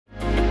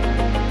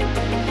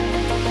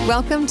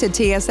Welcome to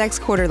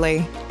TSX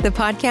Quarterly, the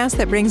podcast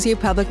that brings you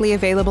publicly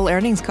available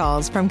earnings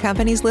calls from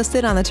companies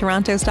listed on the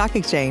Toronto Stock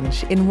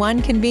Exchange in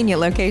one convenient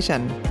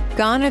location.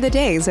 Gone are the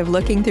days of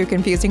looking through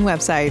confusing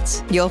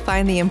websites. You'll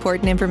find the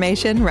important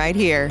information right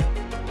here.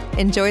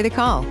 Enjoy the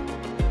call.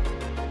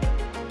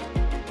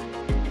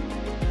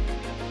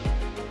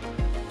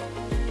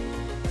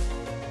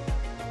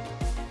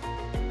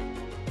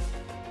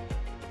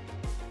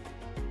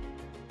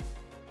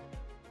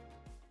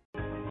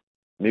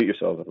 Mute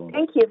yourself, everyone.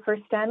 Thank you for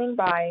standing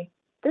by.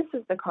 This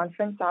is the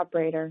conference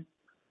operator.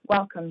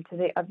 Welcome to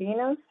the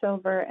Avino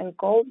Silver and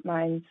Gold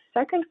Mines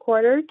second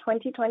quarter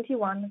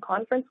 2021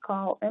 conference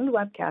call and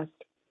webcast.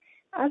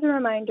 As a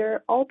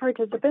reminder, all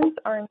participants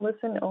are in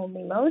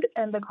listen-only mode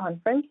and the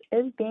conference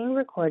is being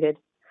recorded.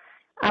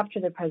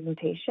 After the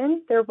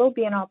presentation, there will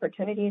be an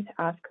opportunity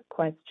to ask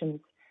questions.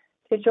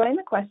 To join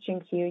the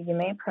question queue, you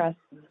may press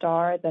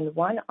star then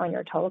 1 on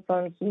your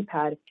telephone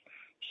keypad.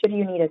 Should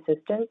you need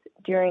assistance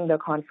during the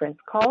conference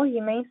call,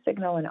 you may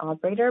signal an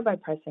operator by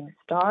pressing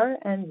star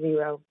and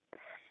 0.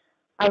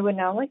 I would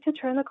now like to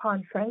turn the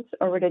conference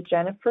over to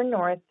Jennifer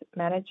North,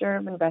 Manager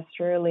of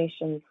Investor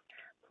Relations.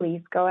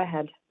 Please go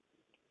ahead.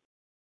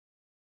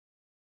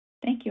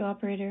 Thank you,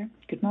 operator.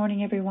 Good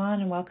morning,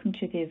 everyone, and welcome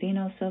to the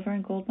Avino Silver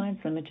and Gold Mines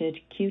Limited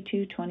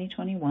Q2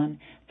 2021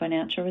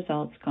 financial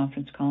results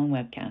conference call and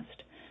webcast.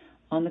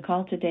 On the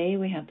call today,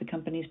 we have the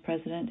company's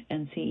President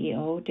and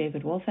CEO,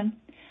 David Wolfin,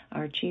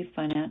 our Chief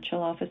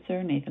Financial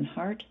Officer, Nathan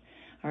Hart,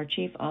 our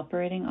Chief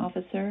Operating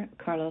Officer,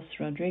 Carlos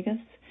Rodriguez,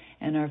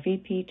 and our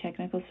VP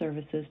Technical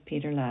Services,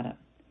 Peter Latta.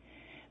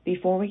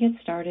 Before we get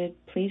started,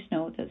 please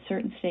note that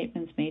certain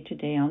statements made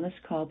today on this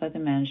call by the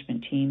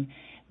management team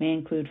may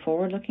include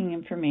forward-looking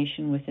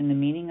information within the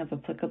meaning of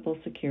applicable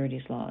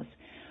securities laws.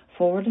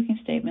 Forward-looking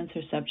statements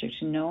are subject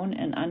to known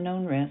and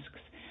unknown risks,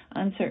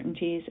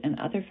 uncertainties, and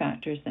other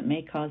factors that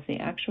may cause the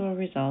actual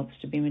results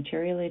to be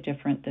materially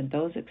different than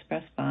those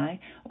expressed by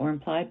or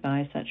implied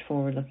by such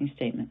forward-looking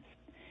statements.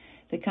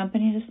 The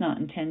company does not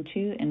intend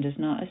to and does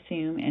not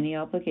assume any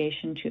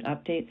obligation to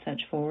update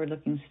such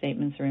forward-looking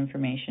statements or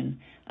information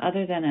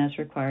other than as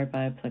required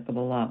by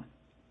applicable law.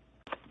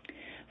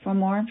 For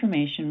more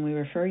information, we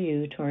refer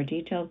you to our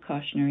detailed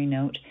cautionary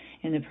note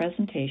in the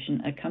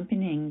presentation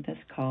accompanying this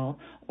call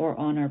or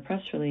on our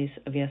press release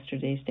of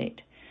yesterday's date.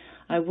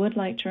 I would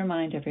like to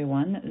remind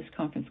everyone that this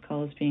conference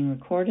call is being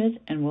recorded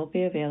and will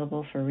be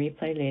available for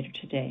replay later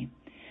today.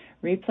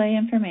 Replay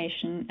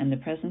information and the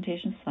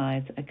presentation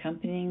slides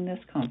accompanying this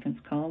conference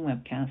call and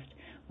webcast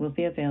will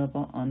be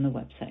available on the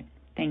website.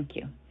 Thank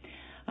you.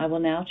 I will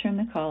now turn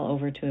the call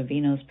over to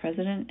Avino's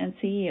President and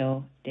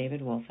CEO,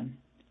 David Wolfin.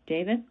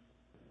 David?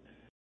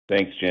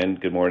 Thanks, Jen.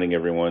 Good morning,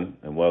 everyone,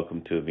 and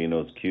welcome to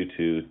Avino's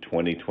Q2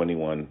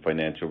 2021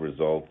 financial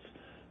results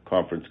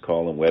conference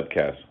call and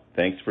webcast.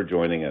 Thanks for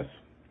joining us.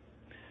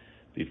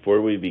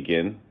 Before we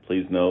begin,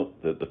 please note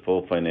that the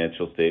full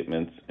financial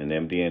statements and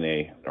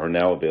MD&A are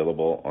now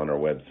available on our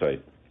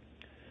website.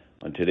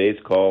 On today's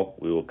call,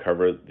 we will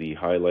cover the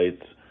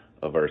highlights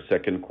of our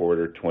second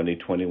quarter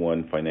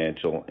 2021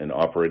 financial and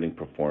operating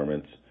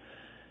performance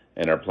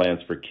and our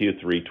plans for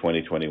Q3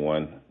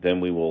 2021.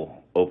 Then we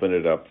will open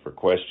it up for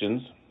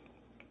questions.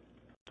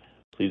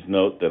 Please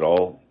note that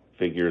all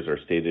figures are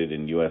stated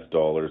in US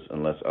dollars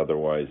unless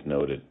otherwise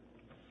noted.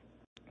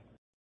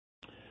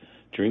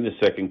 During the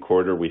second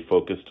quarter, we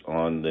focused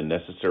on the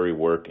necessary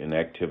work and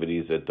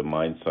activities at the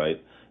mine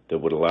site that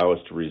would allow us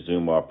to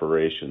resume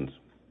operations.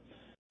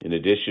 In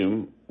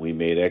addition, we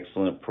made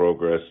excellent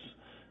progress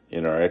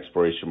in our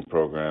exploration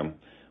program,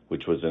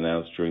 which was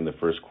announced during the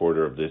first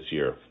quarter of this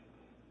year.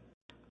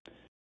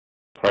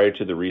 Prior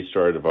to the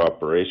restart of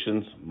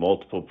operations,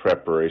 multiple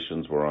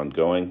preparations were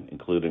ongoing,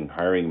 including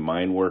hiring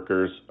mine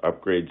workers,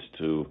 upgrades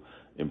to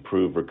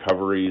improve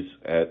recoveries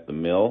at the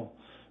mill,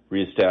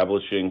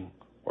 reestablishing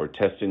or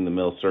testing the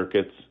mill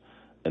circuits,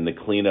 and the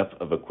cleanup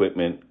of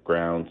equipment,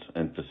 grounds,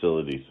 and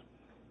facilities.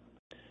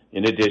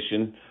 In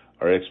addition,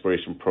 our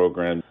exploration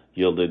program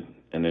yielded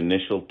an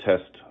initial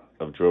test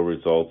of drill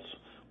results,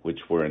 which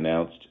were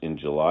announced in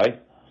July.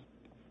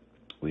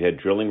 We had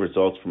drilling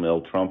results from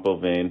El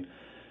Trompo vein,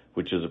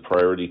 which is a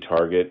priority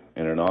target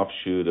and an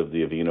offshoot of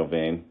the Avino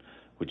vein,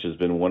 which has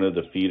been one of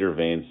the feeder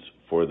veins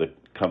for the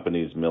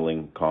company's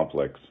milling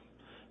complex.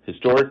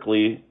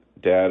 Historically,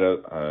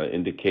 data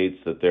indicates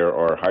that there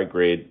are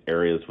high-grade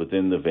areas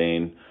within the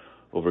vein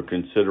over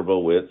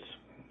considerable widths,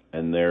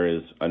 and there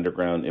is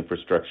underground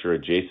infrastructure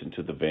adjacent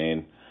to the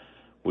vein,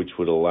 which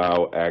would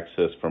allow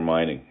access for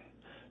mining.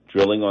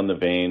 Drilling on the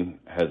vein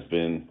has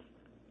been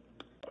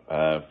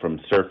from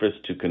surface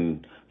to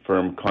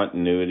confirm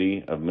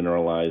continuity of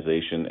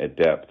mineralization at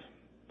depth.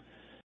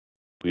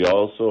 We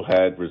also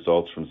had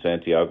results from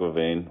Santiago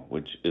vein,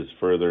 which is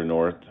further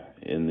north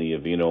in the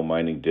Avino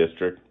mining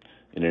district,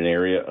 in an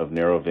area of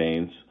narrow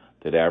veins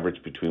that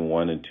average between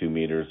 1 and 2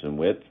 meters in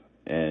width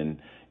and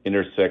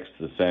intersects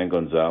the San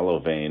Gonzalo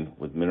vein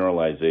with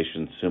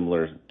mineralization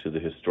similar to the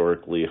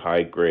historically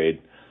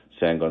high-grade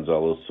San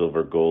Gonzalo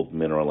silver-gold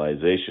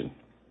mineralization.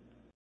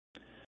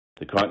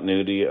 The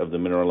continuity of the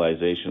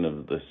mineralization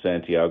of the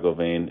Santiago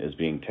vein is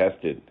being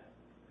tested.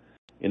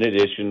 In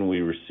addition,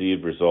 we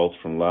received results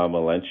from La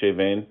Malinche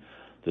vein.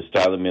 The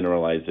style of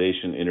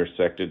mineralization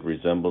intersected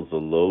resembles the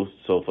low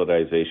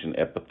sulfidization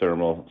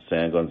epithermal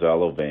San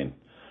Gonzalo vein.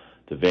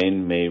 The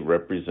vein may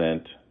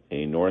represent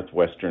a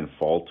northwestern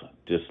fault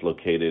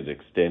dislocated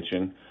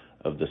extension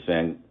of the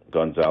San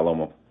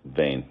Gonzalo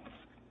vein.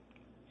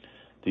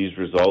 These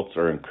results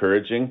are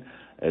encouraging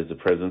as the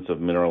presence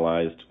of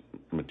mineralized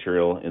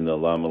material in the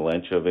La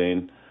Malinche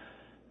vein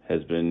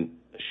has been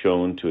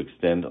shown to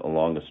extend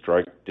along a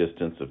strike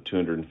distance of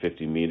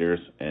 250 meters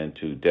and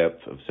to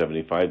depth of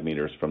 75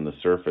 meters from the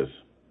surface.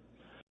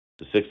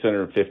 The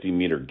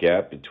 650-meter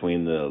gap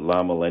between the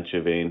La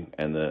Malinche vein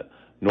and the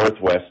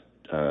northwest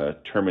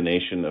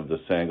termination of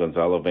the San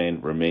Gonzalo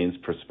vein remains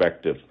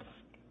prospective.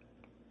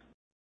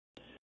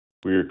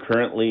 We are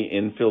currently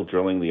infill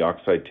drilling the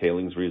oxide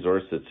tailings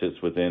resource that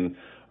sits within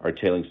our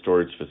tailings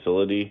storage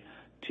facility,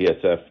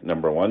 TSF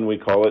number 1 we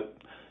call it.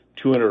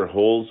 200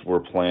 holes were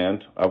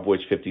planned, of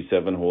which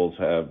 57 holes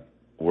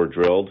were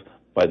drilled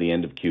by the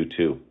end of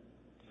Q2.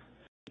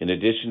 In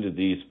addition to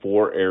these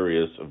 4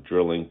 areas of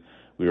drilling,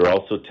 we are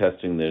also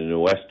testing the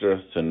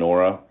Nuestra,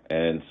 Sonora,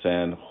 and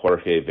San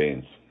Jorge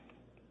veins.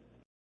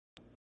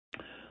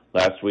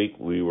 Last week,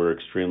 we were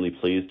extremely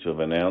pleased to have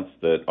announced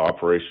that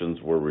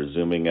operations were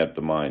resuming at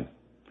the mine.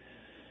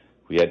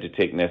 We had to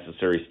take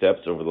necessary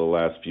steps over the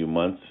last few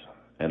months,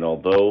 and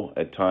although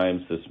at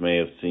times this may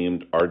have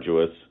seemed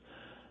arduous,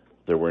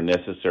 they were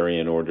necessary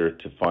in order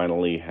to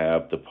finally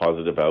have the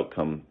positive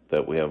outcome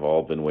that we have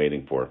all been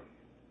waiting for.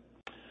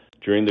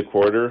 During the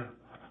quarter,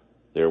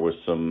 there was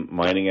some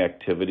mining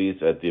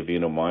activities at the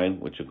Avino mine,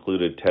 which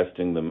included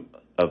testing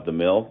of the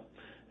mill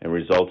and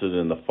resulted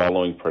in the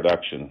following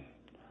production: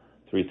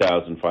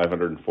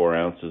 3,504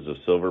 ounces of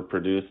silver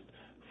produced,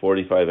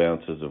 45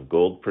 ounces of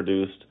gold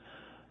produced,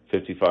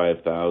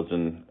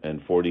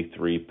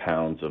 55,043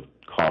 pounds of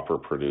copper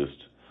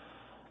produced,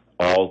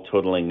 all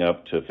totaling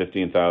up to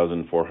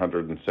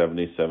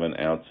 15,477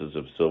 ounces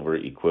of silver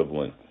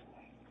equivalent.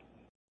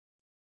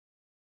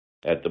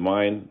 At the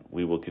mine,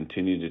 we will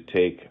continue to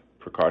take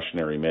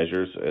precautionary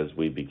measures as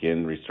we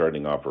begin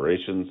restarting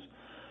operations.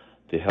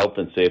 The health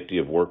and safety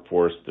of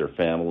workforce, their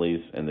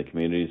families, and the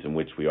communities in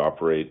which we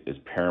operate is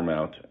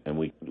paramount, and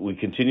we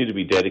continue to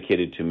be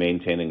dedicated to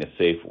maintaining a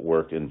safe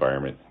work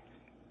environment.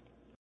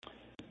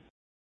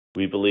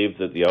 We believe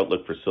that the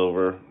outlook for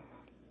silver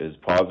is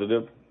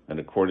positive, and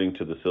according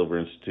to the Silver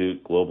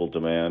Institute, global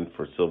demand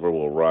for silver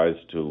will rise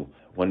to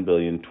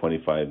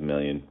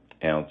 1,025,000,000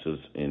 ounces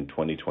in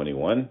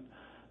 2021,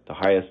 the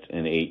highest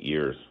in 8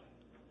 years,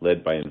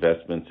 led by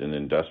investments in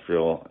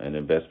industrial and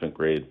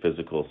investment-grade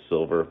physical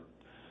silver,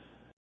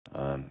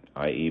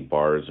 i.e.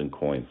 bars and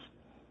coins.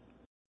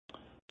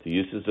 The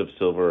uses of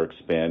silver are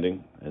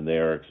expanding, and they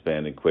are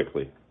expanding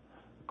quickly.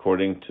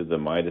 According to the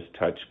Midas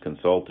Touch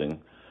Consulting,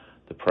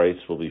 the price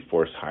will be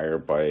forced higher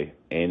by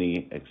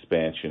any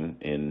expansion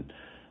in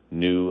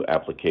new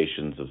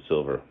applications of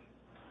silver.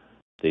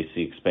 They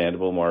see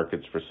expandable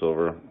markets for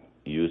silver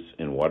use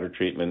in water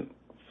treatment,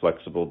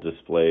 flexible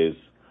displays,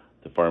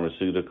 the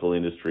pharmaceutical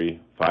industry,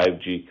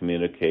 5G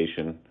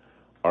communication,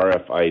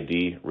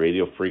 RFID,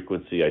 radio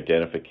frequency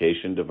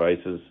identification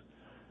devices,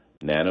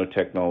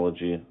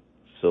 nanotechnology,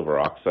 silver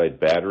oxide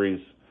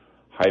batteries,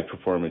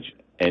 high-performance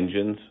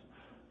engines,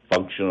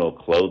 functional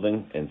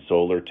clothing, and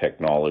solar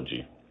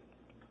technology.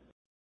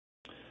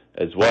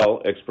 As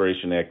well,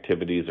 exploration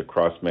activities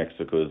across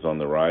Mexico is on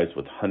the rise,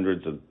 with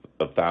hundreds of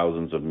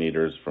thousands of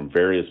meters from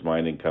various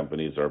mining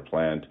companies are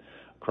planned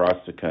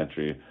across the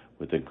country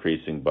with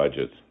increasing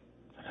budgets.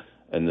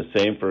 And the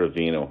same for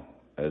Avino,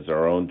 as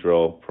our own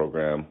drill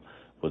program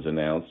was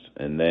announced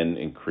and then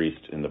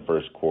increased in the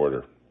first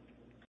quarter.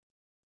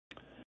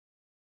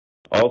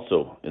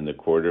 Also in the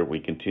quarter, we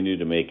continue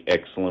to make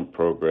excellent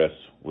progress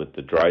with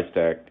the dry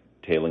stack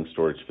tailings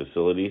storage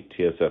facility,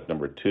 TSF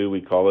number 2 we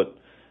call it,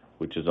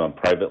 which is on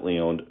privately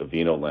owned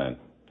Avino land,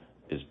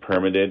 is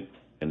permitted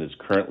and is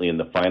currently in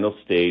the final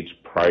stage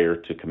prior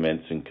to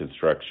commencing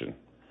construction.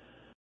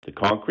 The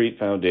concrete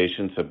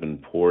foundations have been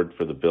poured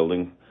for the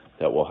building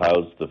that will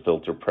house the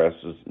filter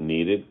presses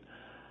needed,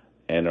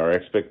 and our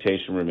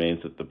expectation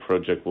remains that the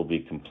project will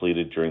be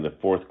completed during the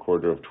fourth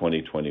quarter of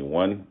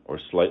 2021 or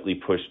slightly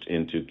pushed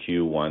into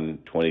Q1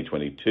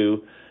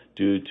 2022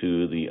 due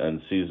to the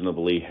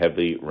unseasonably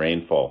heavy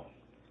rainfall.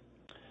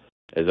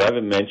 As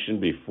I've mentioned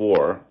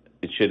before,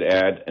 it should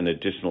add an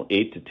additional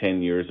 8 to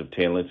 10 years of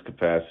tailings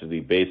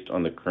capacity based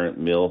on the current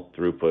mill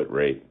throughput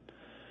rate.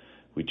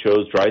 We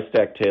chose dry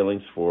stack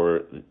tailings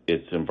for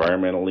its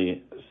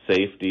environmentally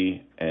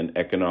safety and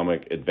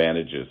economic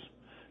advantages.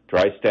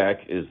 Dry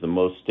stack is the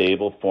most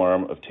stable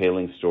form of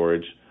tailings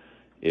storage.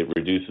 It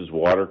reduces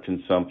water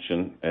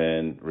consumption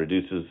and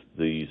reduces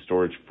the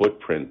storage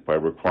footprint by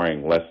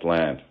requiring less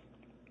land.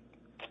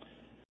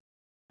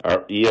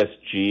 Our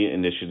ESG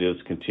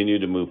initiatives continue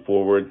to move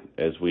forward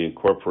as we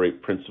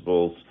incorporate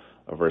principles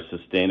of our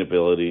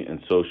sustainability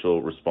and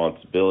social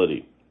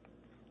responsibility.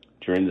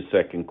 During the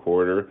second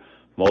quarter,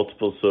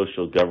 Multiple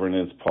social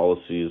governance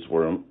policies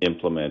were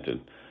implemented,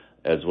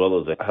 as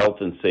well as a health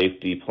and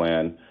safety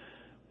plan,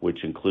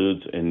 which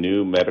includes a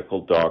new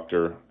medical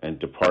doctor and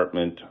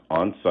department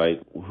on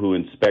site who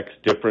inspects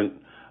different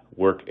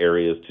work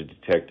areas to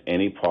detect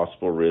any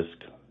possible risk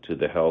to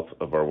the health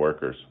of our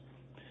workers.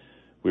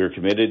 We are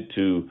committed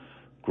to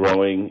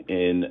growing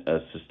in a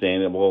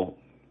sustainable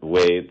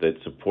way that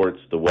supports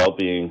the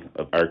well-being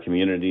of our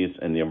communities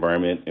and the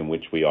environment in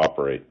which we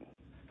operate.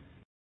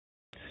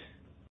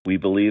 We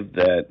believe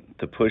that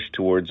the push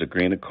towards a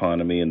green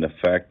economy and the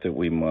fact that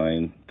we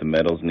mine the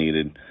metals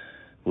needed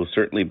will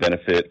certainly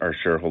benefit our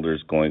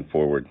shareholders going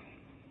forward.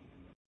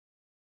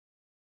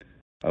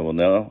 I will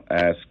now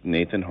ask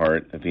Nathan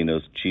Hart,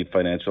 Avino's Chief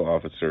Financial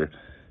Officer,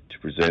 to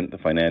present the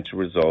financial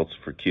results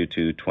for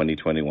Q2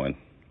 2021.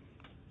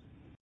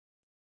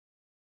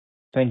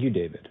 Thank you,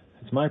 David.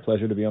 It's my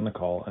pleasure to be on the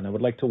call, and I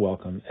would like to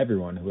welcome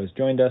everyone who has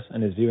joined us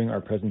and is viewing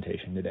our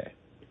presentation today.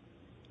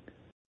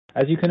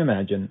 As you can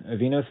imagine,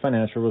 Avino's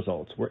financial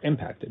results were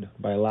impacted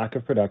by a lack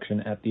of production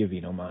at the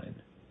Avino mine.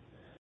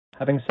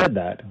 Having said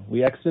that,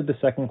 we exited the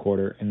second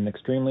quarter in an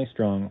extremely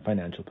strong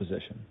financial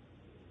position.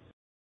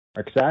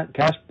 Our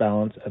cash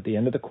balance at the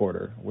end of the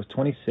quarter was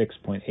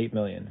 $26.8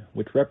 million,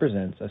 which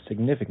represents a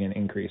significant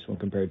increase when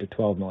compared to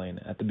 $12 million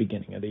at the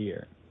beginning of the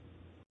year.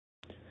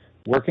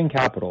 Working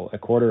capital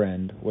at quarter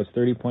end was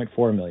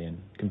 $30.4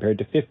 million, compared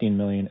to $15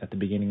 million at the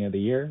beginning of the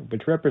year,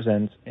 which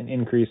represents an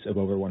increase of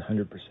over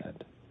 100%.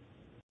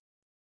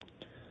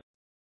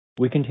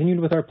 We continued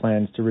with our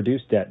plans to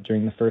reduce debt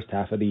during the first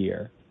half of the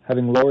year,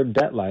 having lowered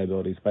debt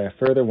liabilities by a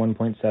further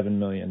 $1.7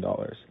 million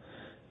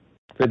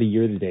for the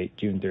year-to-date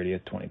June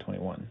 30th,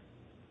 2021.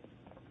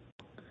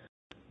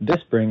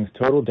 This brings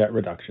total debt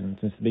reduction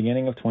since the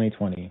beginning of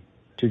 2020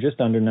 to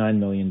just under $9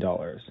 million,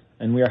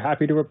 and we are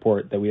happy to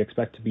report that we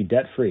expect to be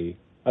debt-free,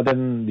 other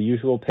than the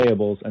usual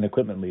payables and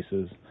equipment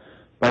leases,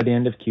 by the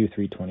end of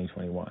Q3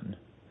 2021.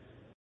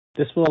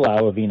 This will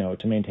allow Avino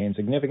to maintain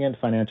significant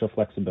financial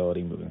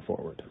flexibility moving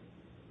forward.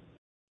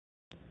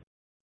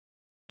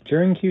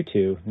 During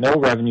Q2, no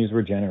revenues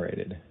were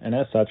generated, and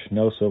as such,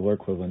 no silver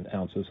equivalent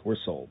ounces were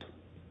sold.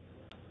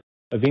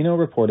 Avino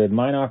reported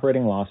mine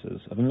operating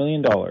losses of $1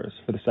 million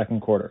for the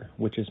second quarter,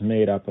 which is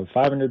made up of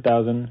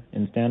 $500,000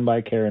 in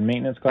standby care and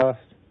maintenance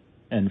costs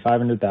and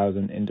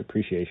 $500,000 in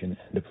depreciation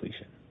and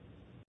depletion.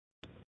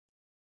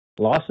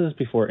 Losses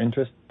before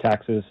interest,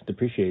 taxes,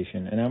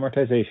 depreciation, and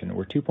amortization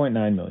were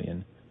 $2.9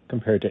 million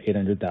compared to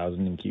 $800,000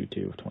 in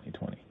Q2 of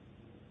 2020.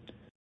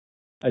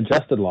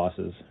 Adjusted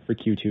losses for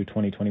Q2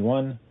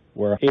 2021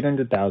 were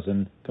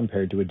 $800,000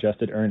 compared to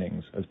adjusted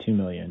earnings of $2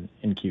 million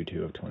in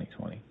Q2 of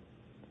 2020.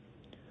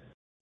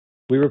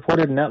 We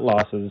reported net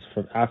losses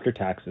after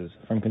taxes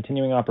from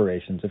continuing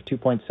operations of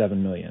 $2.7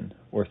 million,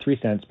 or 3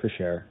 cents per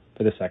share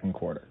for the second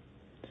quarter,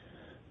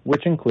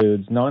 which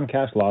includes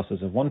non-cash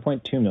losses of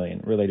 $1.2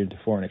 million related to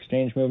foreign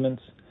exchange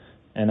movements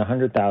and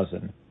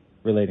 $100,000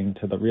 relating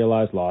to the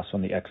realized loss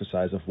on the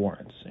exercise of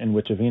warrants, in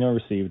which Avino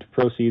received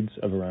proceeds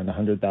of around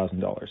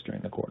 $100,000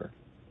 during the quarter.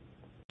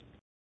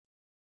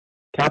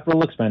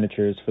 Capital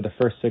expenditures for the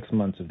first 6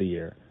 months of the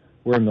year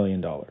were $1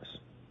 million.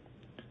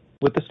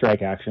 With the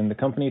strike action, the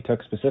company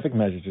took specific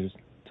measures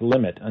to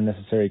limit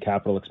unnecessary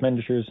capital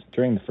expenditures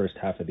during the first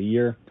half of the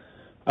year,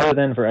 other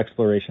than for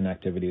exploration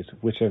activities,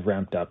 which have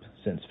ramped up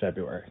since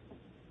February.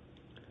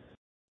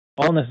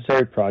 All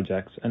necessary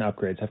projects and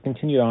upgrades have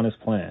continued on as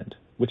planned,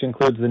 which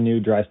includes the new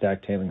dry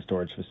stack tailings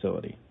storage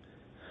facility.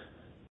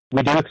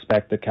 We do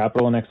expect that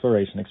capital and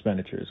exploration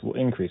expenditures will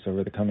increase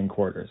over the coming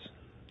quarters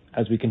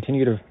as we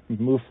continue to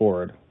move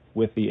forward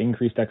with the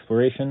increased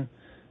exploration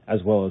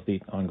as well as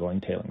the ongoing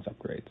tailings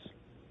upgrades.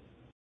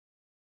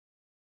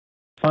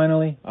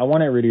 Finally, I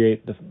want to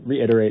reiterate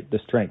the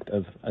strength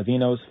of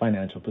Avino's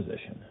financial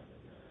position.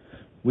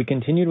 We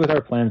continued with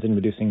our plans in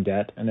reducing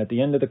debt, and at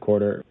the end of the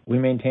quarter, we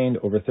maintained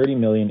over $30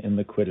 million in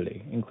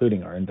liquidity,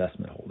 including our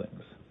investment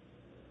holdings.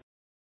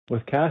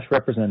 With cash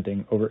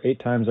representing over 8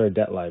 times our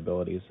debt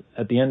liabilities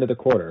at the end of the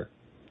quarter,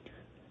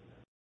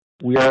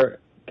 we are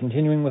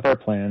continuing with our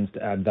plans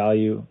to add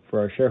value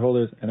for our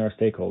shareholders and our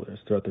stakeholders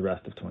throughout the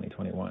rest of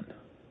 2021.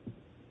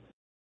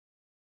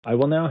 I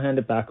will now hand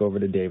it back over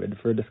to David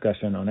for a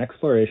discussion on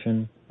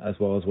exploration as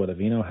well as what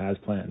Avino has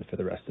planned for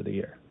the rest of the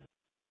year.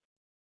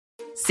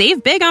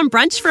 Save big on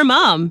brunch for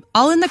mom,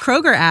 all in the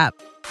Kroger app.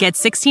 Get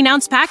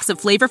 16-ounce packs of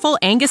flavorful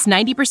Angus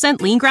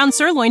 90% lean ground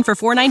sirloin for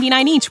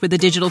 $4.99 each with a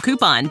digital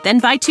coupon. Then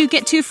buy 2,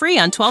 get 2 free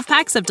on 12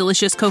 packs of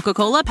delicious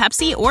Coca-Cola,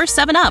 Pepsi, or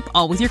 7-Up,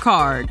 all with your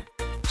card.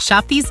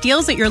 Shop these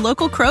deals at your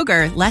local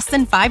Kroger, less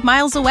than 5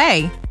 miles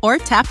away. Or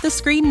tap the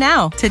screen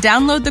now to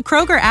download the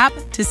Kroger app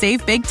to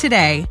save big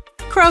today.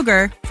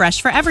 Kroger,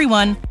 fresh for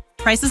everyone.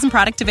 Prices and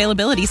product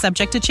availability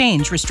subject to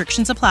change.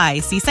 Restrictions apply.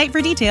 See site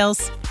for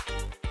details.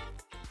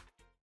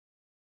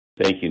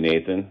 Thank you,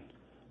 Nathan.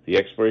 The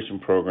exploration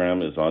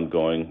program is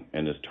ongoing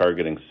and is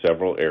targeting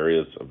several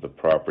areas of the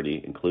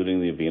property, including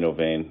the Avino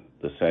vein,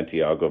 the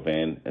Santiago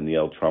vein, and the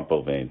El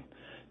Trompo vein.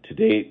 To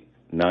date,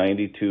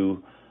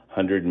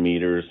 9,200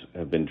 meters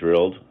have been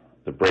drilled.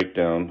 The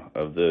breakdown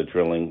of the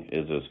drilling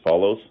is as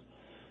follows.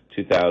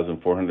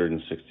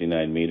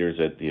 2,469 meters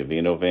at the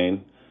Avino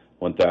vein,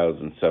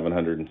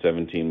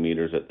 1,717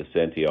 meters at the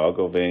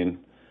Santiago vein,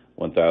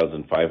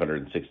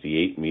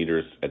 1,568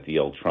 meters at the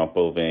El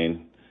Trompo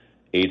vein,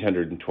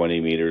 820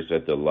 meters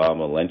at the La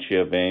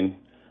Malentia vein,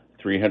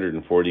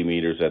 340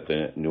 meters at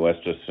the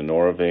Nuestra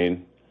Sonora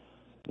vein,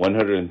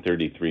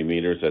 133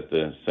 meters at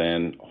the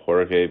San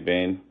Jorge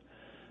vein,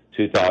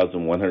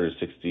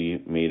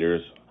 2,160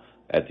 meters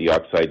at the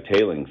Oxide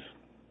tailings.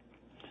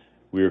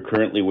 We are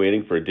currently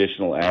waiting for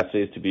additional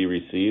assays to be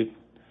received.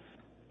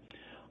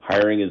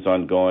 Hiring is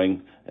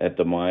ongoing at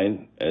the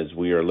mine as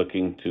we are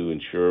looking to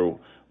ensure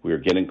we are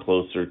getting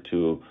closer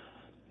to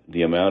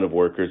the amount of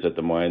workers at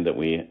the mine that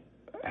we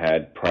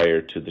had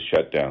prior to the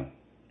shutdown.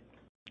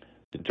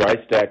 The dry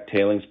stack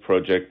tailings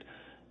project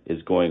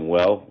is going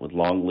well with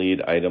long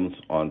lead items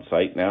on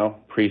site now,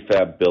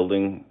 prefab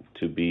building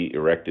to be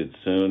erected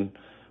soon,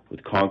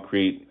 with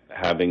concrete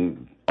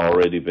having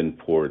already been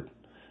poured.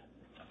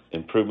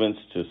 Improvements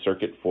to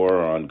Circuit 4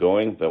 are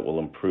ongoing that will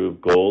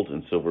improve gold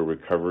and silver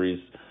recoveries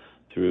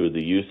through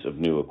the use of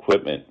new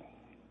equipment.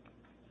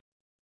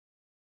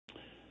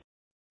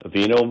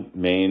 Avino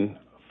main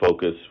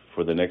focus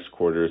for the next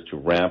quarter is to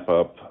ramp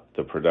up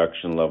the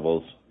production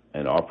levels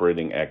and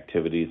operating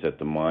activities at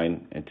the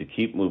mine and to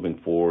keep moving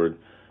forward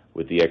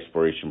with the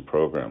exploration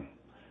program.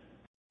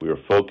 We are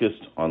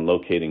focused on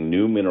locating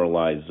new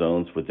mineralized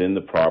zones within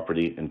the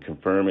property and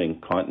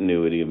confirming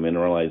continuity of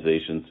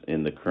mineralizations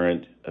in the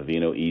current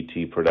Avino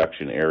ET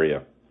production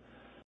area.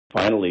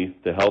 Finally,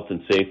 the health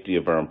and safety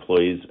of our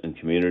employees and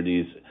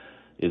communities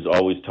is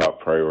always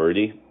top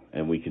priority,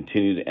 and we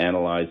continue to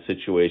analyze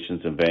situations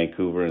in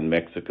Vancouver and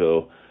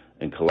Mexico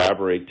and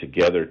collaborate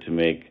together to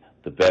make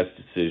the best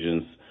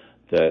decisions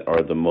that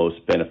are the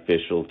most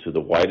beneficial to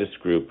the widest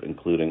group,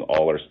 including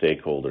all our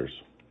stakeholders.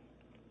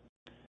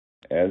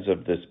 As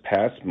of this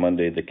past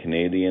Monday, the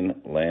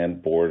Canadian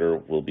land border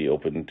will be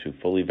open to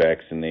fully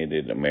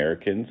vaccinated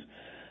Americans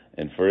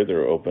and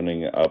further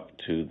opening up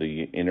to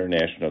the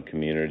international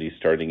community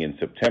starting in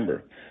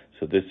September.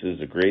 So this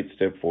is a great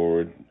step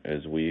forward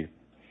as we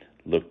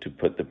look to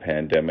put the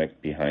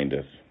pandemic behind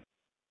us.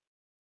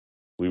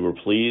 We were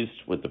pleased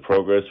with the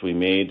progress we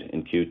made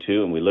in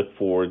Q2, and we look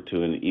forward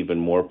to an even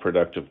more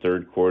productive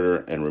third quarter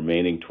and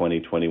remaining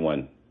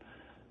 2021.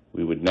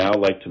 We would now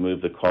like to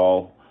move the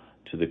call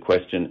to the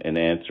question and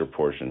answer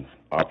portion.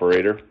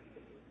 Operator?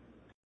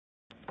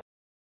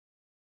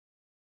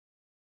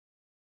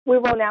 We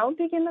will now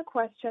begin the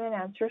question and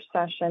answer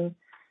session.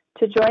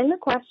 To join the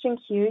question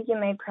queue, you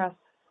may press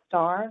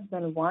star,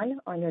 then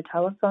 1 on your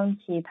telephone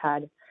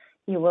keypad.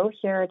 You will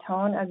hear a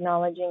tone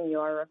acknowledging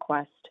your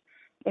request.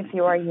 If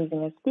you are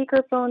using a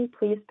speakerphone,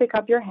 please pick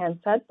up your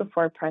handset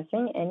before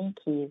pressing any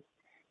keys.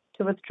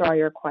 To withdraw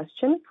your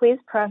question, please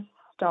press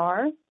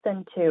star,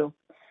 then 2.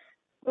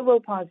 We will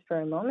pause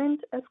for a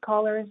moment as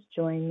callers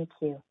join the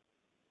queue.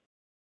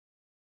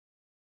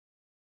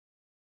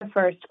 The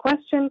first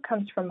question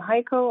comes from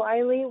Heiko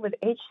Ihle with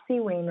H.C.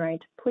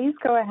 Wainwright. Please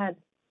go ahead.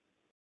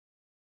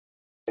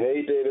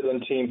 Hey, David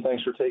and team.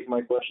 Thanks for taking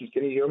my questions.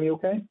 Can you hear me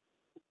okay?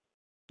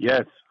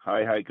 Yes.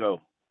 Hi, Heiko.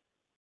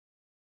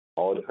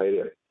 Oh, hi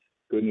there.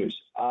 Good news.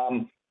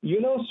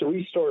 So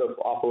restart of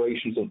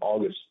operations on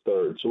August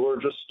 3rd. So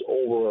we're just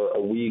over a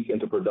week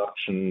into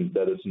production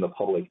that is in the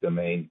public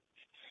domain.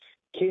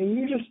 Can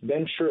you just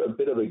venture a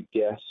bit of a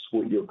guess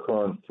what your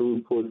current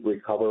throughput,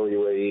 recovery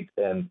rate,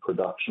 and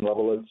production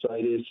level at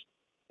site is?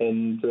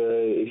 And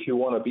if you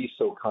want to be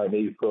so kind,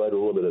 maybe provide a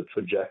little bit of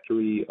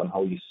trajectory on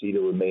how you see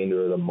the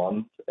remainder of the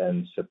month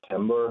and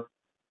September.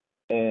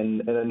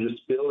 And then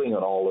just building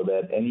on all of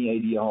that, any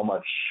idea how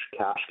much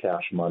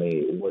cash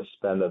money was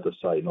spent at the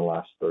site in the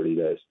last 30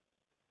 days?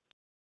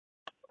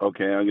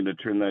 Okay, I'm going to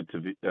turn that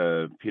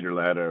to Peter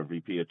Latta, our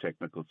VP of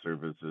Technical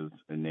Services,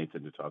 and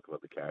Nathan to talk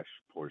about the cash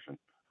portion.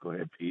 Go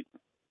ahead, Pete.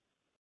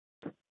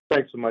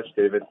 Thanks so much,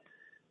 David.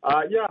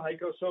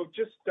 Heiko, so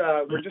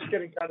we're just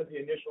getting kind of the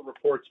initial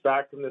reports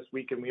back from this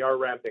week, and we are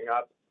ramping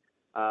up.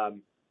 Are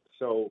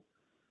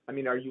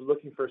you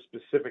looking for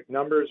specific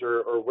numbers,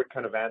 or what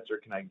kind of answer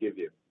can I give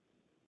you?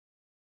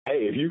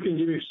 Hey, if you can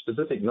give me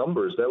specific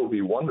numbers, that would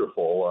be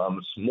wonderful.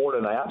 It's more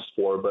than I asked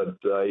for, but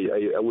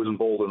I wasn't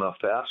bold enough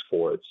to ask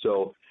for it.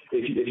 So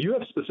if you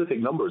have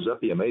specific numbers,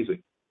 that'd be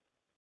amazing.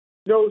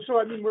 No,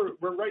 so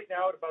we're right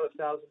now at about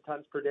 1,000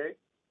 tons per day.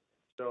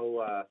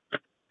 So,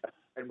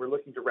 and we're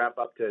looking to wrap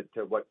up to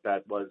what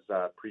that was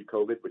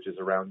pre-COVID, which is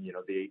around the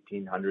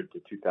 1,800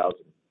 to 2,000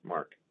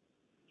 mark.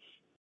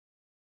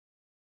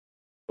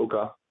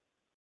 Okay.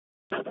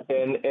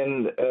 And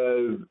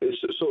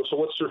so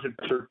what's sort of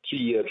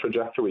the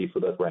trajectory for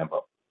that ramp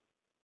up?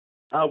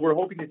 We're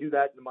hoping to do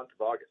that in the month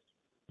of August.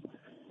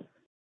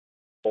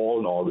 All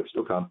in August,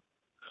 okay.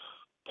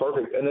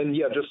 Perfect. And then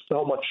just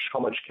how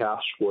much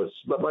cash was,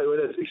 but by the way,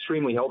 that's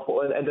extremely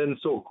helpful. And then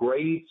so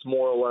grades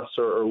more or less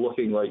are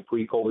looking like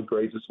pre-COVID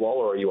grades as well,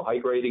 or are you high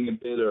grading a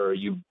bit, or are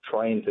you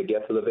trying to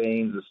get to the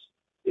veins?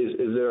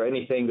 Is there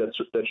anything that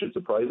should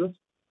surprise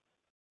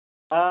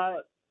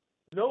us?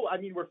 No,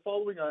 we're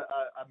following a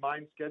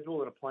mine schedule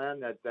and a plan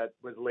that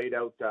was laid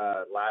out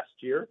last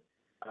year.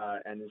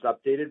 and is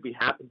updated. We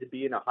happen to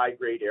be in a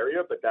high-grade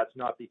area, but that's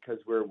not because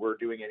we're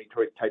doing any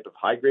type of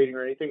high grading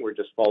or anything. We're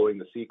just following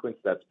the sequence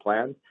that's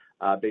planned,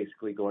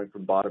 basically going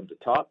from bottom to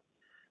top.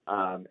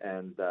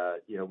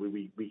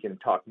 We can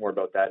talk more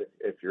about that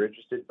if you're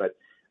interested, but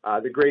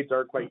the grades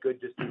are quite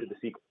good just due to the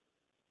sequence.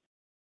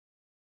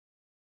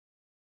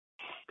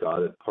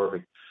 Got it.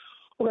 Perfect.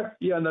 Okay.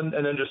 Yeah, and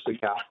then just the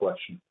cash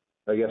question.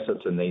 I guess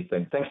that's a Nate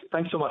thing.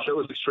 Thanks so much. That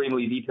was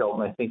extremely detailed,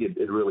 and I think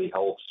it really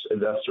helps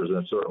investors, and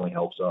it certainly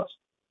helps us.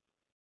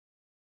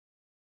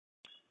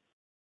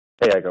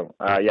 Hey, Heiko.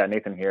 Yeah,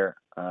 Nathan here.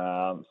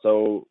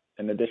 So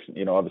in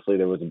addition, obviously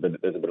there's a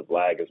bit of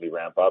lag as we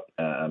ramp up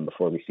and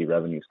before we see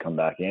revenues come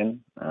back in.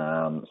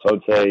 So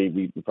I'd say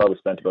we probably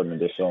spent about an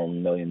additional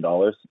 $1 million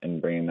in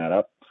bringing that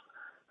up,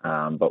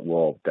 but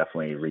we'll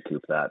definitely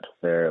recoup that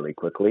fairly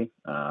quickly.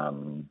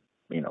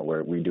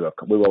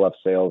 We will have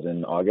sales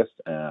in August,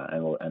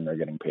 and they're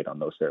getting paid on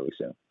those fairly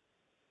soon.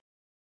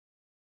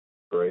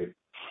 Great.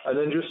 And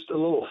then just a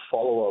little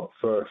follow up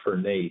for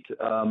Nate.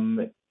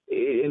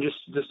 And just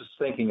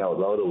thinking out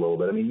loud a little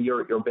bit. I mean,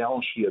 your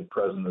balance sheet at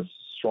present is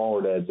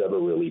stronger than it's ever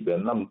really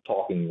been. I'm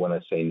talking, when I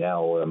say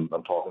now, I'm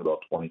talking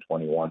about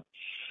 2021.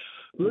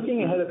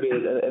 Looking ahead a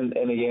bit,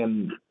 and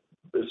again,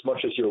 as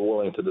much as you're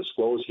willing to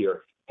disclose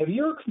here, have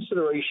your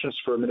considerations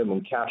for a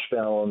minimum cash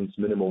balance,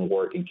 minimum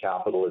working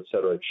capital, et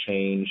cetera,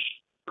 changed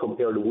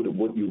compared to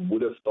what you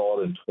would have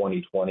thought in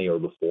 2020 or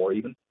before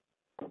even?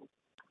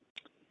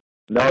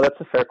 No, that's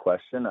a fair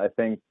question. I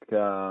think,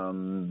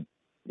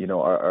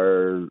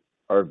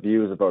 our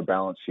views of our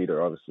balance sheet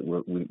are obviously,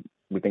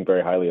 we think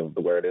very highly of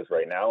where it is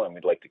right now, and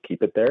we'd like to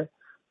keep it there.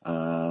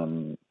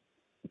 So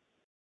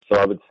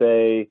I would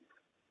say,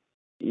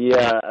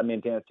 yeah, I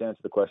mean, to answer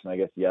the question, I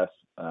guess yes.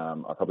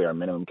 Probably our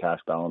minimum cash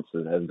balance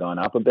has gone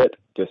up a bit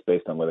just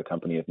based on where the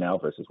company is now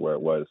versus where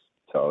it was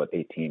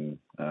 18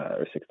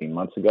 or 16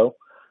 months ago.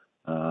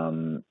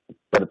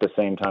 But at the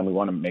same time, we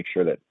want to make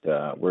sure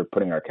that we're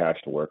putting our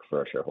cash to work for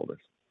our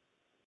shareholders.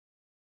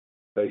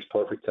 Makes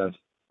perfect sense.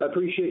 I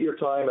appreciate your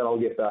time, and I'll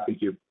get back with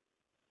you.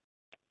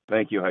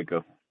 Thank you,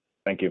 Heiko.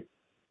 Thank you.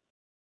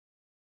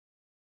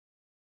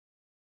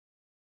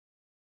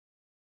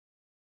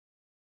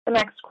 The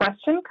next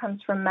question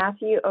comes from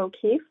Matthew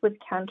O'Keefe with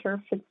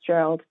Cantor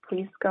Fitzgerald.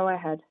 Please go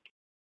ahead.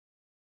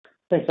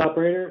 Thanks,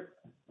 operator.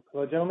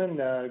 Hello, gentlemen.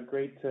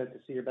 Great to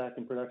see you're back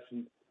in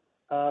production.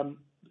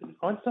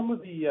 On some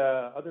of the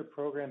other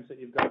programs that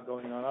you've got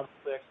going on,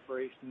 obviously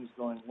exploration is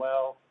going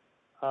well.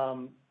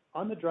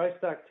 On the dry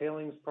stack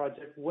tailings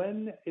project,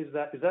 when is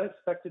that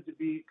expected to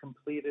be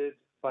completed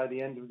by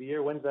the end of the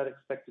year? When's that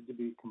expected to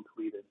be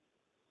completed?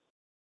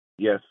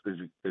 Yes,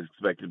 it's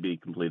expected to be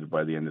completed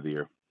by the end of the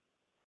year.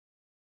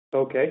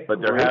 Okay.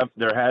 But there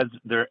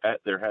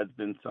has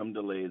been some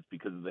delays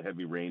because of the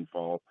heavy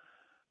rainfall.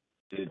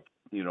 It's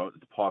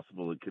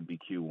possible it could be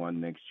Q1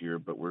 next year,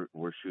 but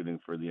we're shooting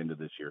for the end of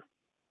this year.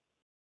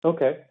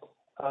 Okay.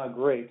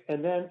 Great.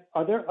 And then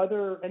are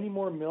there any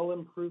more mill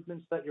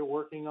improvements that you're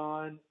working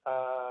on?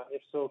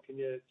 If so, can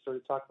you sort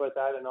of talk about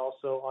that? And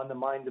also on the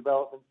mine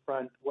development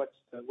front, what's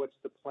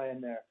the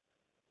plan there?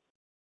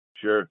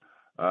 Sure.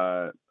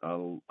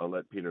 I'll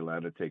let Peter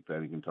Latta take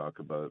that. He can talk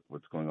about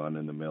what's going on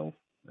in the mill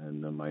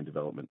and the mine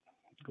development.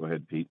 Go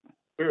ahead, Pete.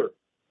 Sure.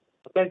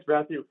 Thanks,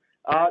 Matthew.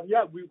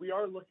 We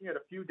are looking at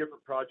a few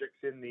different projects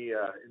in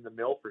the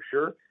mill for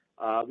sure.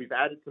 We've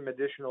added some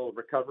additional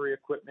recovery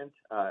equipment,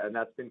 and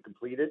that's been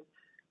completed.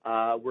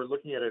 We're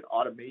looking at an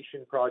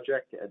automation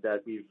project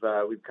that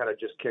we've kind of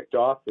just kicked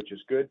off, which is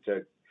good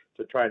to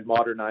try and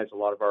modernize a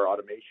lot of our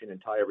automation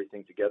and tie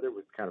everything together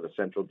with kind of a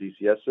central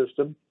DCS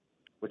system,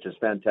 which is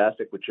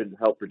fantastic, which should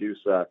help reduce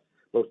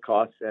both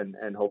costs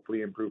and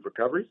hopefully improve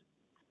recoveries.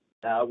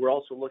 We're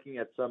also looking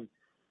at some,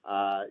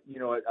 a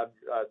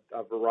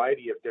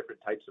variety of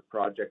different types of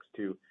projects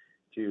to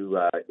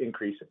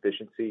increase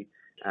efficiency,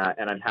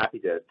 and I'm happy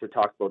to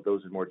talk about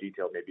those in more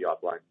detail, maybe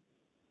offline.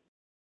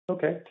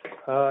 Okay.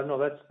 No,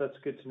 that's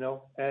good to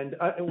know. And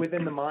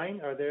within the mine,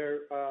 are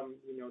there,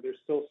 there's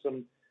still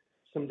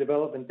some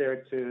development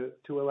there to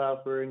allow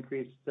for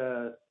increased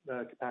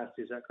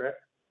capacity. Is that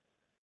correct?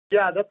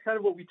 Yeah, that's kind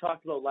of what we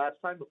talked about last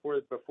time before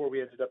we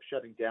ended up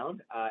shutting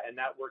down, and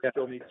that work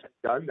still needs to be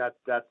done.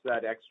 That's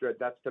that extra.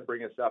 That's to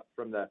bring us up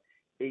from the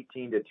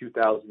 18 to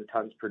 2,000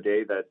 tons per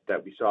day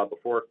that we saw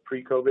before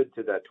pre-COVID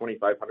to that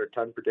 2,500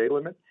 ton per day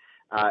limit.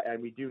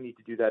 And we do need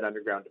to do that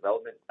underground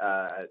development,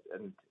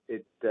 and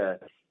it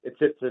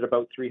sits at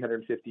about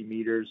 350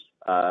 meters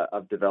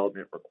of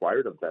development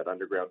required of that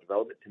underground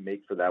development to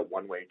make for that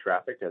one-way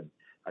traffic. And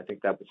I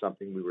think that was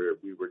something we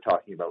were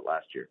talking about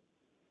last year.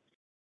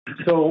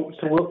 So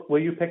will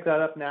you pick that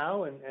up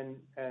now, and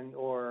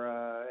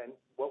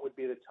what would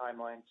be the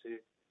timeline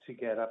to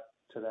get up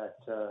to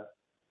that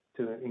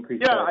to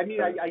increase? Yeah, I mean,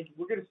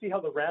 we're going to see how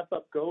the ramp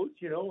up goes.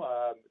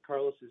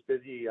 Carlos is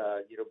busy,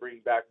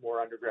 bringing back more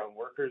underground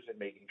workers and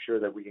making sure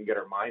that we can get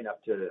our mine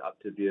up to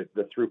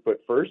the throughput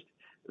first,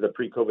 the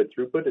pre-COVID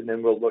throughput, and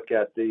then we'll look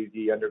at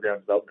the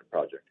underground development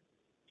project.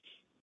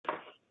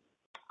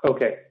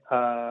 Okay.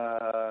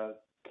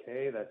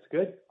 Okay, that's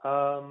good.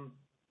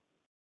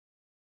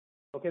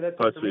 Okay, that's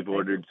Plus, it for me. we've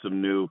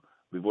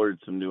ordered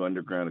some new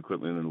underground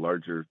equipment and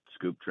larger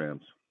scoop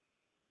trams.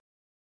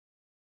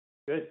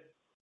 Good.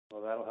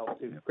 Well, that'll help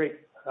too. Great.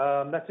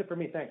 That's it for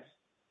me. Thanks.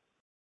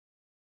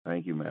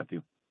 Thank you,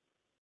 Matthew.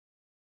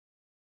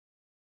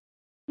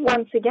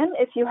 Once again,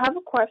 if you have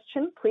a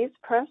question, please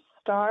press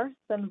star,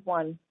 then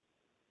 1.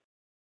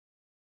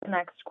 The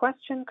next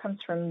question comes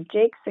from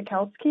Jake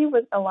Sekelsky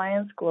with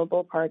Alliance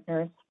Global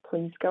Partners.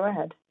 Please go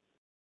ahead.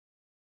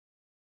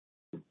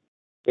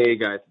 Hey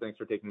guys, thanks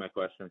for taking my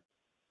question.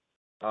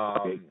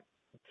 Okay.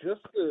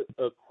 Just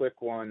a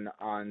quick one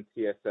on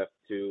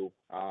TSF2,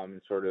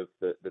 sort of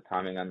the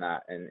timing on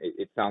that, and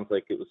it sounds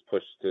like it was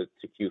pushed to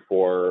Q4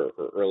 or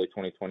early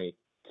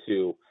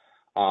 2022.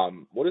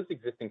 What does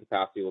existing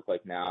capacity look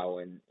like now,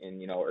 and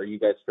are you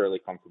guys fairly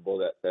comfortable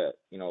that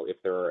if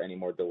there are any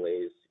more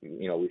delays,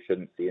 we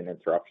shouldn't see an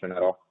interruption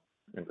at all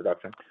in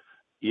production?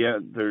 Yeah,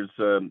 there's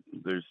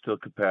still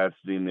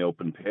capacity in the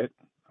open pit.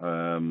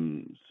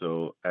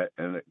 So at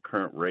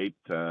current rate,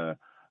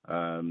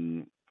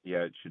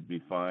 it should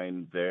be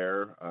fine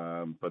there.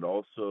 But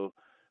also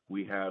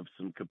we have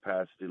some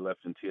capacity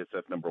left in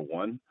TSF number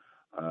 1,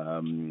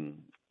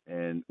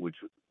 and which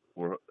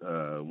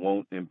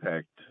won't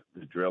impact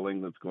the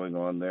drilling that's going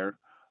on there.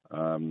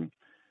 And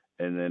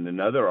then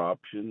another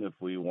option, if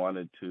we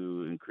wanted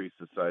to increase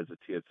the size of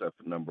TSF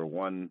number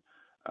 1,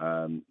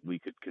 we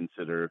could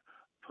consider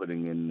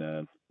putting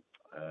in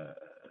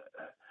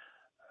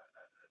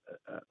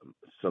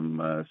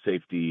some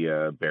safety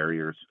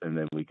barriers, and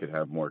then we could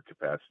have more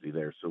capacity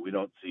there. So we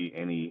don't see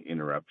any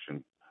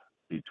interruption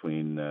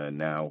between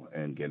now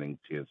and getting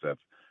TSF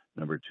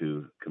number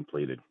 2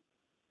 completed.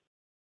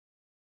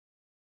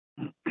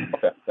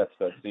 Okay, that's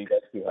good. So you guys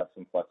do have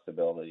some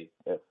flexibility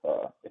if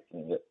you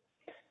need it.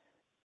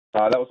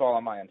 That was all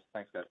on my end.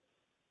 Thanks, guys.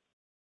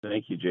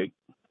 Thank you, Jake.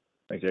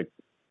 Thanks, Jake.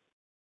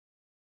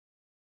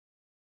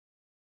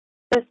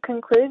 This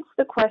concludes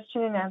the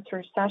question and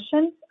answer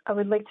session. I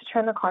would like to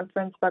turn the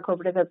conference back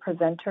over to the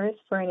presenters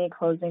for any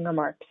closing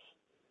remarks.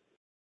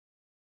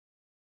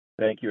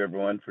 Thank you,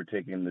 everyone, for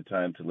taking the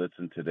time to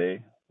listen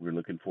today. We're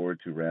looking forward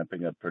to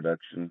ramping up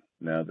production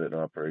now that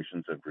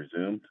operations have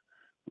resumed.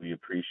 We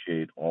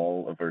appreciate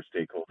all of our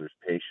stakeholders'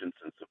 patience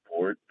and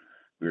support.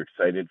 We're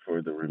excited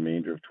for the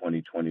remainder of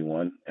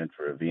 2021 and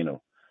for Avino.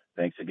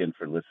 Thanks again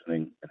for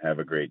listening, and have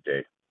a great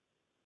day.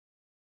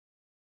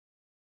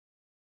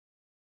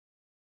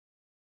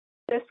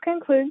 This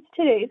concludes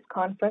today's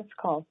conference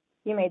call.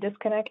 You may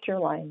disconnect your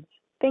lines.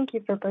 Thank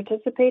you for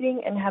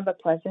participating and have a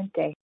pleasant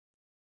day.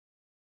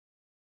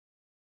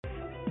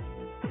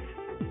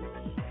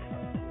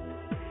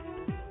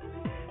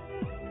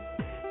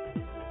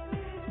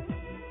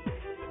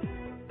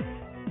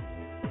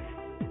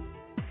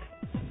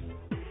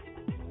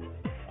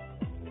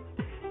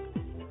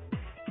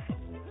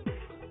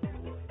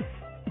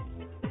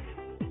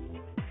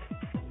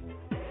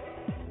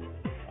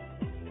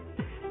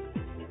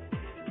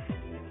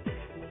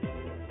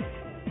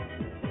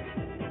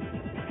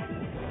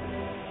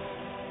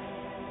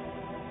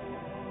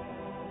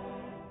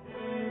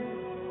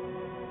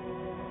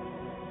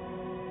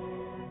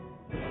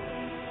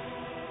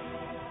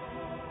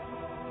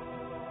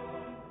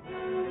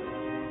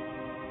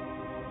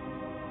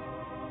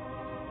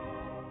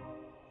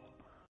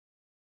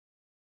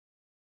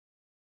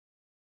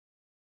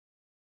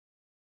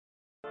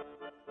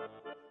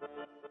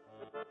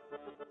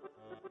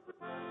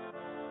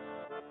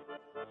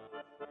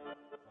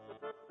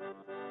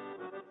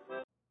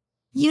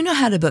 You know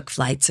how to book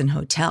flights and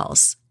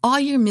hotels. All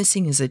you're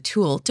missing is a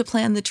tool to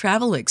plan the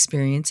travel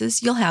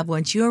experiences you'll have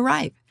once you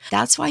arrive.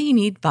 That's why you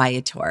need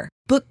Viator.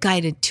 Book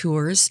guided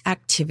tours,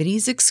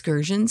 activities,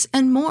 excursions,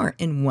 and more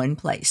in one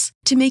place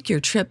to make your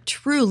trip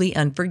truly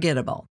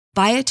unforgettable.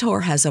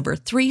 Viator has over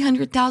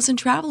 300,000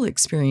 travel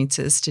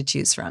experiences to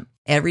choose from.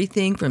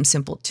 Everything from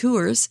simple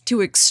tours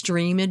to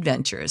extreme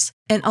adventures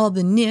and all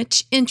the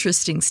niche,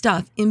 interesting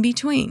stuff in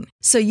between.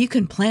 So you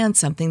can plan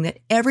something that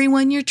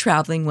everyone you're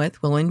traveling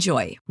with will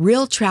enjoy.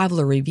 Real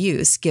traveler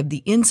reviews give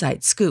the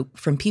inside scoop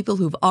from people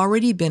who've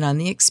already been on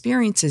the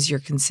experiences you're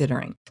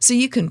considering. So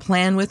you can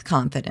plan with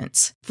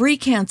confidence. Free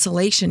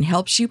cancellation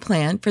helps you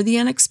plan for the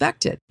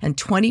unexpected. And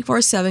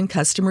 24/7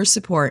 customer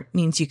support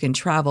means you can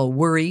travel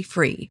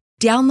worry-free.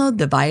 Download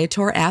the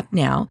Viator app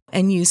now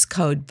and use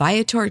code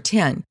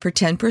Viator10 for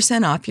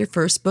 10% off your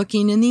first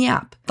booking in the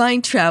app.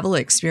 Find travel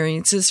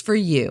experiences for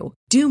you.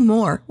 Do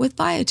more with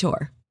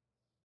Viator.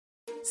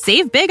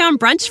 Save big on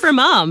brunch for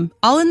mom,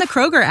 all in the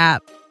Kroger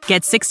app.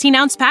 Get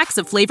 16-ounce packs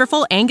of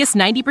flavorful Angus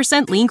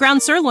 90% lean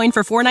ground sirloin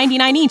for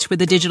 $4.99 each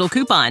with a digital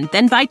coupon.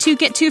 Then buy 2,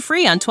 get 2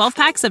 free on 12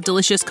 packs of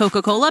delicious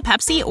Coca-Cola,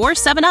 Pepsi, or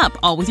 7-Up,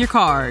 all with your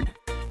card.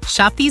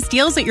 Shop these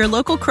deals at your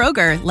local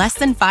Kroger, less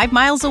than 5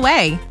 miles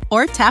away.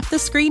 Or tap the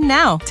screen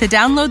now to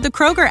download the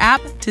Kroger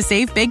app to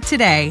save big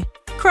today.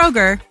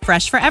 Kroger,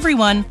 fresh for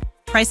everyone.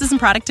 Prices and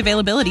product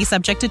availability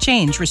subject to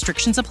change.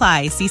 Restrictions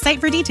apply. See site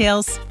for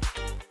details.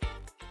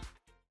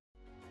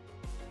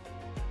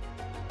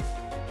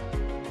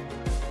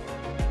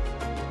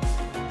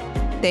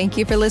 Thank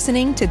you for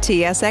listening to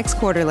TSX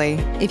Quarterly.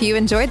 If you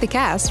enjoyed the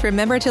cast,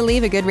 remember to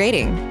leave a good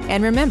rating.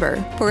 And remember,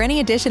 for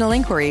any additional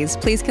inquiries,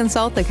 please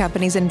consult the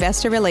company's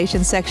investor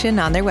relations section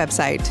on their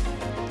website.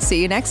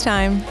 See you next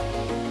time.